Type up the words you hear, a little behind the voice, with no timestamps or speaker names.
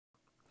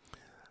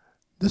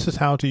This is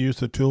how to use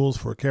the tools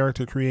for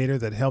Character Creator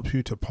that helps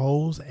you to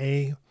pose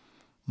a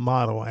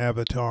model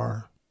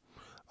avatar.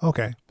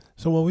 Okay,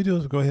 so what we do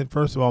is go ahead,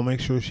 first of all, make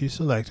sure she's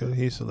selected,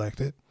 he's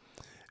selected,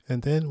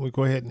 and then we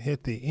go ahead and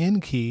hit the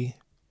N key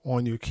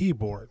on your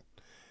keyboard.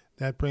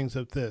 That brings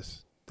up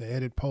this, the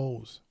Edit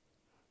Pose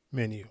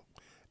menu.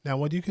 Now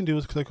what you can do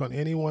is click on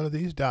any one of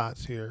these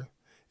dots here.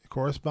 It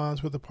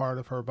corresponds with a part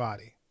of her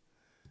body.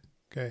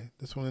 Okay,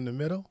 this one in the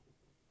middle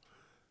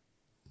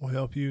will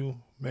help you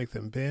make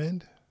them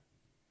bend,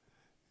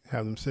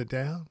 have them sit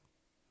down.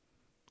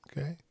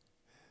 Okay.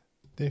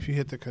 Then if you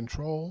hit the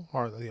Control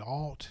or the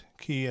Alt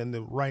key and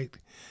the right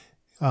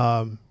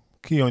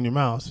key on your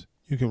mouse,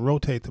 you can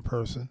rotate the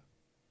person.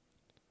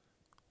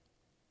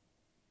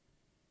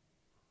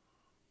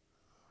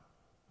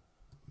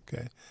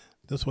 Okay.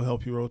 This will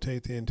help you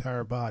rotate the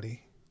entire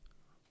body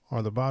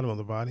or the bottom of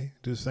the body.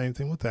 Do the same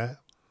thing with that.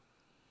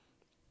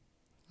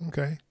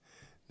 Okay.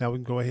 Now we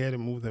can go ahead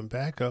and move them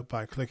back up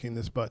by clicking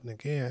this button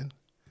again.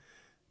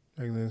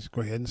 And then just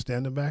go ahead and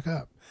stand them back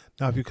up.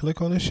 Now if you click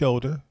on the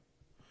shoulder,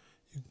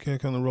 you can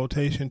click on the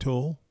rotation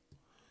tool.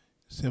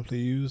 Simply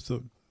use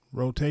the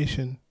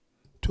rotation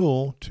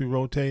tool to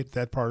rotate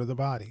that part of the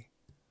body.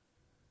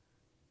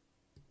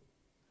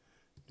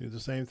 Do the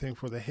same thing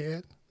for the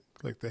head.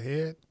 Click the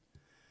head.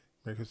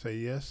 Make her say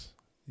yes,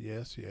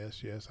 yes,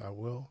 yes, yes, I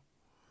will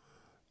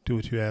do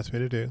what you asked me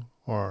to do.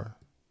 Or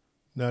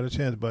not a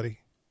chance, buddy.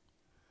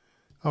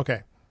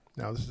 Okay.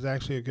 Now this is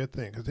actually a good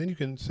thing because then you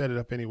can set it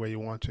up any way you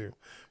want to.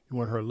 You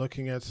want her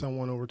looking at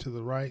someone over to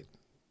the right.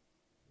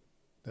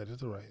 That is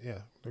the right, yeah.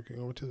 Looking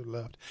over to the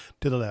left,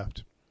 to the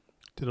left,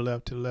 to the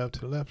left, to the left,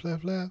 to the left,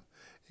 left, left.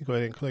 You go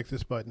ahead and click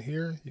this button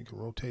here. You can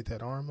rotate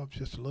that arm up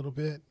just a little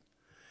bit.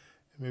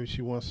 Maybe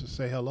she wants to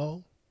say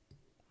hello.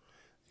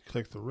 You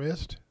click the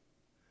wrist.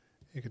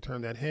 You can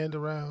turn that hand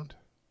around.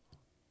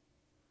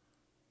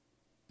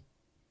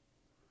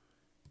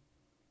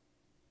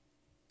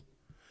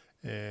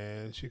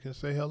 And she can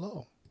say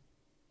hello.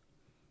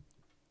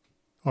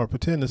 Or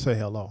pretend to say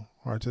hello.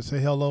 Or to say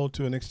hello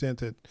to an extent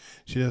that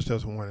she just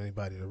doesn't want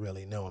anybody to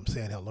really know I'm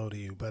saying hello to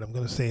you, but I'm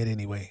going to say it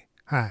anyway.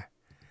 Hi.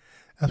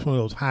 That's one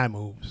of those hi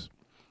moves.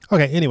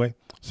 Okay, anyway,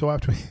 so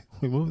after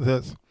we move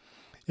this,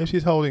 if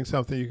she's holding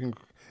something, you can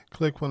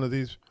click one of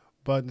these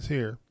buttons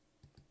here.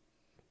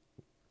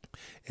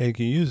 And you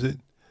can use it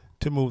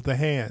to move the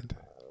hand.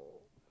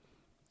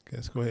 Okay,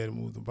 let's go ahead and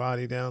move the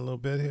body down a little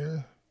bit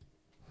here.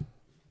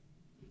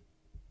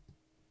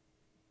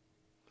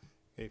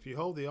 If you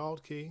hold the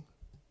Alt key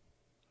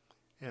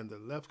and the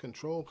left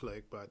control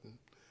click button,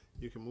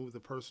 you can move the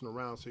person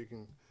around so you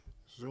can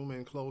zoom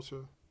in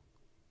closer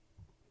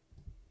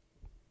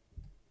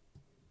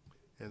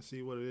and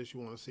see what it is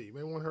you want to see. You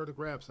may want her to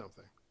grab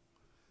something.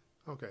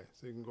 Okay,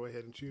 so you can go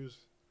ahead and choose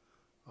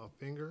a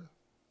finger,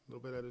 a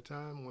little bit at a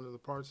time, one of the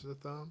parts of the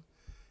thumb,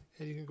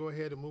 and you can go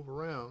ahead and move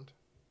around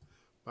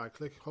by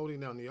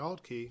holding down the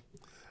Alt key,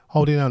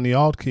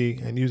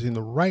 and using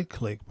the right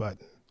click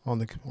button on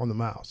the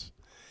mouse.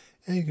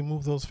 And you can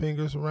move those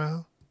fingers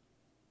around.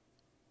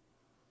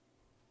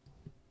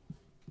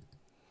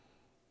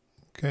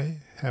 Okay,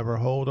 have her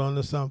hold on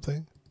to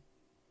something.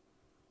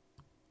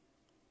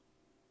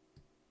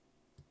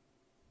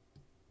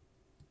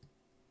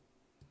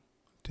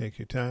 Take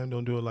your time,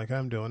 don't do it like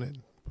I'm doing it.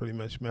 Pretty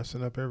much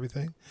messing up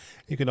everything.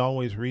 You can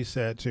always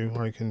reset to,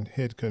 or you can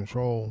hit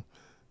Control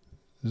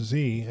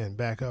Z and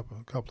back up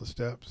a couple of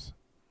steps.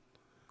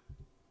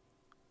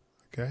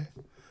 Okay,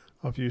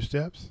 a few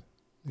steps.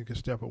 You can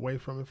step away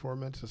from it for a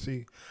minute to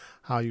see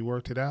how you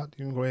worked it out.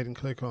 You can go ahead and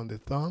click on the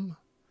thumb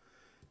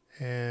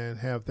and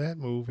have that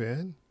move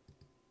in.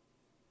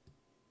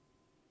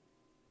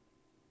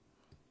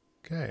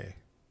 Okay.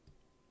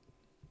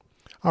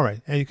 All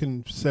right, and you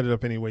can set it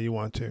up any way you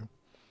want to.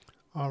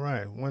 All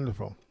right,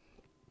 wonderful.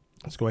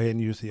 Let's go ahead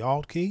and use the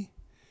Alt key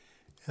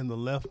and the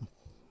left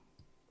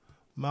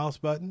mouse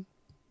button.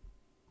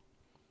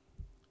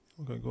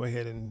 We're going to go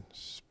ahead and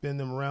spin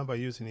them around by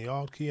using the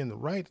Alt key and the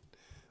right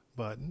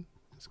button.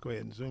 Let's go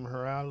ahead and zoom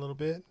her out a little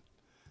bit.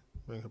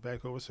 Bring her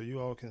back over so you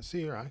all can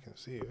see her. I can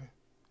see her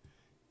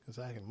because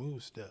I can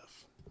move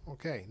stuff.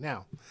 Okay,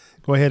 now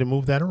go ahead and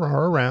move her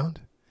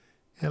around.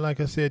 And like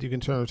I said, you can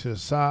turn her to the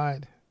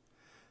side.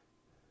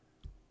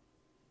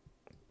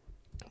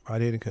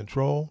 Right here in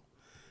Control.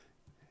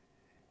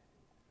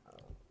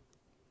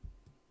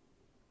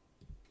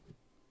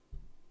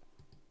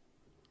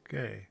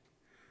 Okay,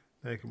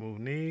 now you can move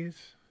knees.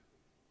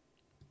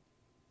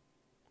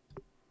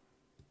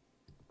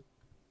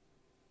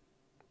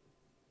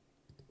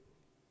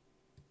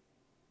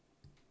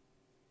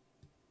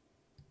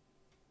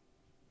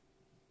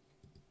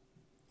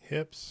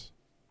 Hips.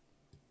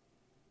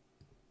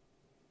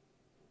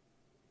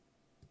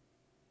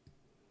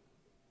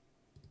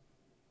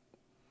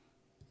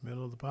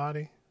 Middle of the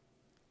body.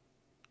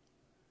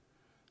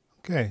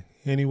 Okay,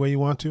 any way you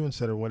want to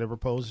instead of whatever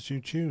pose that you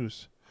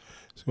choose.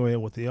 Let's go ahead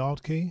with the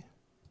Alt key.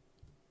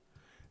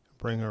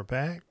 Bring her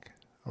back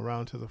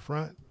around to the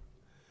front.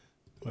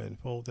 Go ahead and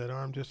fold that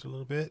arm just a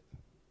little bit.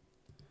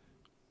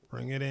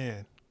 Bring it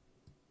in.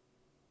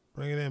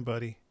 Bring it in,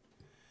 buddy.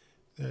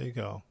 There you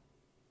go.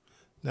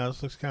 Now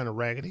this looks kind of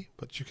raggedy,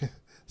 but you can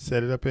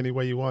set it up any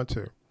way you want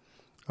to.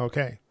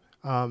 Okay.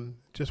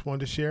 Just wanted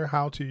to share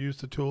how to use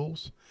the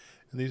tools.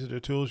 And these are the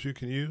tools you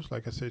can use.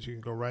 Like I said, you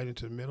can go right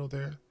into the middle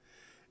there.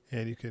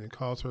 And you can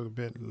cause her to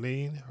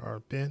bend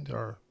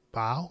or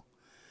bow.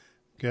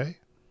 Okay.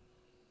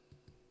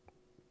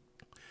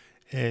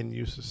 And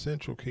use the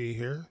central key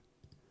here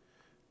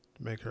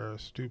to make her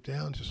stoop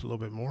down just a little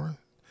bit more,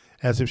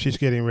 as if she's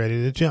getting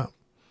ready to jump.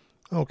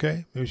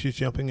 Okay, maybe she's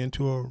jumping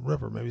into a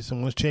river. Maybe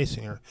someone's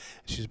chasing her.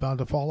 She's about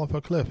to fall off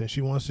a cliff and she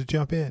wants to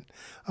jump in.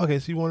 Okay,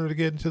 so you want her to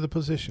get into the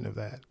position of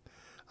that.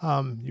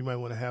 You might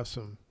want to have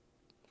some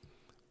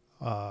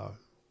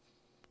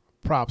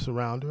props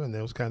around her and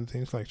those kind of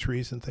things like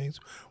trees and things.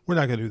 We're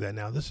not going to do that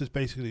now. This is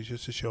basically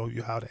just to show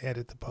you how to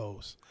edit the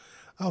pose.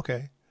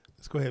 Okay,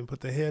 let's go ahead and put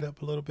the head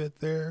up a little bit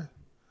there.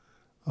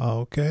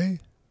 Okay.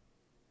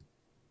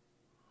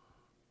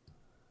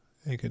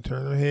 You can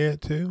turn her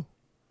head too.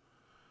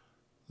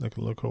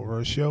 Look over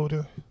her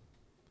shoulder.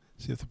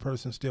 See if the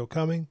person's still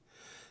coming.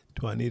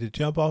 Do I need to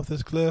jump off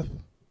this cliff?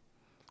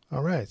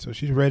 All right, so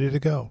she's ready to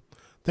go.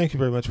 Thank you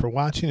very much for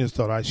watching. Just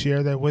thought I'd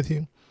share that with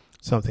you.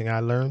 Something I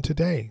learned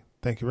today.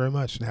 Thank you very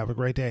much and have a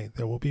great day.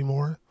 There will be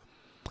more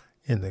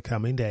in the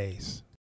coming days.